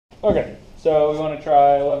Okay, so we want to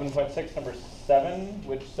try 11.6, number 7,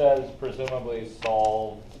 which says presumably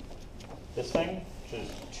solve this thing, which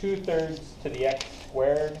is 2/3 to the x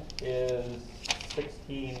squared is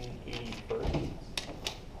 1681st.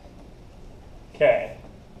 Okay,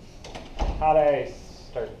 how do I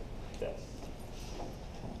start this?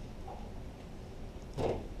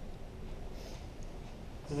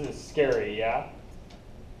 This is scary, yeah?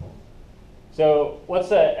 So what's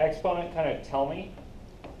the exponent kind of tell me?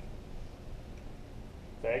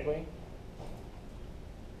 Vaguely?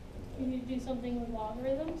 You need to do something with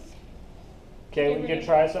logarithms. Okay, we could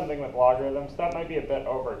try something with logarithms. That might be a bit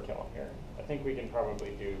overkill here. I think we can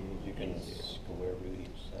probably do You can square root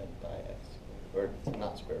each side by x squared, or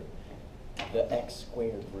not square root, the x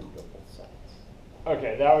squared root of both sides.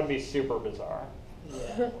 Okay, that would be super bizarre,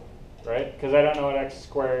 Yeah. right? Because I don't know what x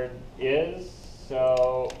squared is,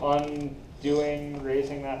 so undoing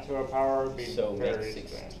raising that to a power would be So make very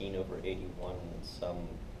 16 over 81 some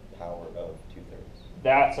power of 2/3.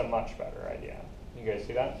 That's a much better idea. You guys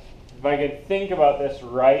see that? If I could think about this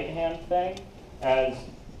right-hand thing as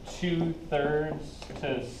 2/3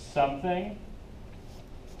 to something,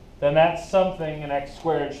 then that something and x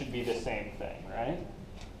squared should be the same thing, right?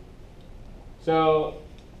 So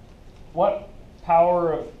what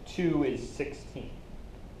power of 2 is 16?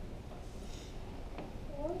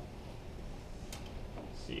 4.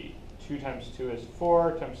 Let's see, 2 times 2 is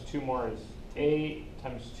 4, times 2 more is 8,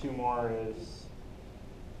 times 2 more is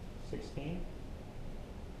 16?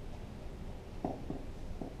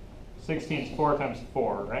 16 is 4 times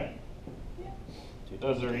 4, right? Yeah.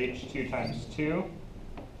 Those are each 2 times 2.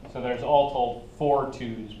 So there's all told 4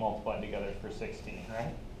 2's multiplied together for 16,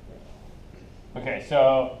 right? Okay,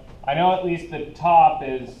 so I know at least the top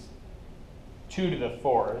is 2 to the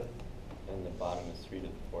 4th. And the bottom is 3 to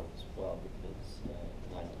the 4th as well, because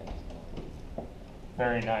 9 times 9.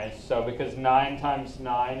 Very nice. So because 9 times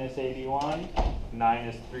 9 is 81, 9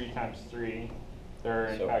 is 3 times 3. There are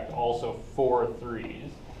in fact also 4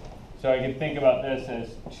 3's. So I can think about this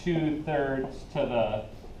as 2/3 to the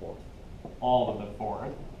 4th. all to the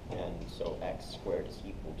 4th. And so x squared is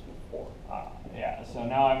equal to 4. Yeah, so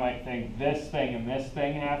now I might think this thing and this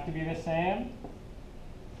thing have to be the same.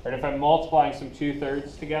 Right, if I'm multiplying some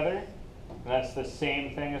 2/3 together, that's the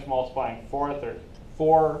same thing as multiplying 4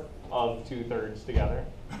 of 2/3 together.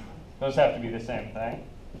 Those have to be the same thing.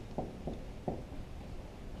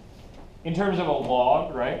 In terms of a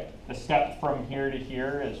log, right, the step from here to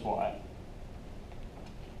here is what?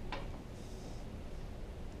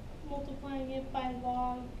 Multiplying it by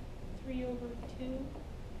log 3 over 2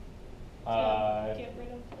 Uh, to get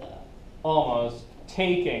rid of the. Almost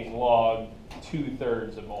taking log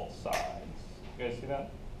 2/3 of both sides. You guys see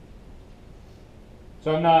that?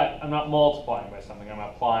 So I'm not multiplying by something, I'm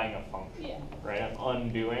applying a function. Yeah. Right? I'm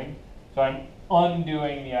undoing. So I'm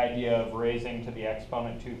undoing the idea of raising to the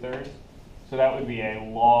exponent 2/3. So that would be a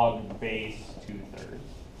log base 2/3.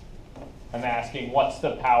 I'm asking what's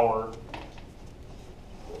the power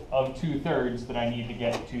of 2/3 that I need to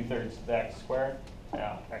get 2/3 to the x squared?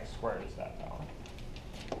 Yeah, x squared is that power.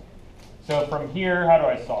 So from here, how do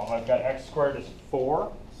I solve? I've got x squared is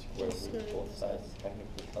 4. Square root of both sides,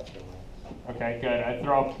 technically plus or minus. Okay, good. I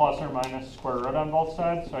throw a plus or minus square root on both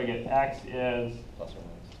sides, so I get x is Plus or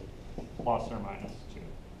minus 2. plus or minus 2.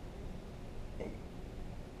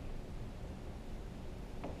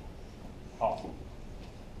 Awesome.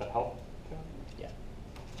 That help? Yeah.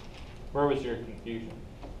 Where was your confusion?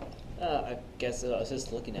 I guess I was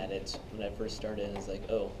just looking at it when I first started and I was like,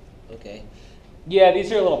 oh, okay. Yeah,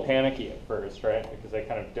 these are a little panicky at first, right? Because I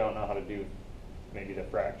kind of don't know how to do maybe the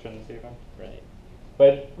fractions even. Right.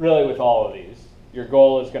 But really with all of these, your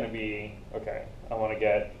goal is going to be, okay,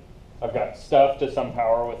 I've got stuff to some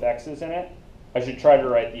power with x's in it. I should try to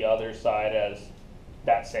write the other side as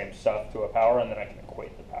that same stuff to a power, and then I can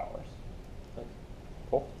equate the powers.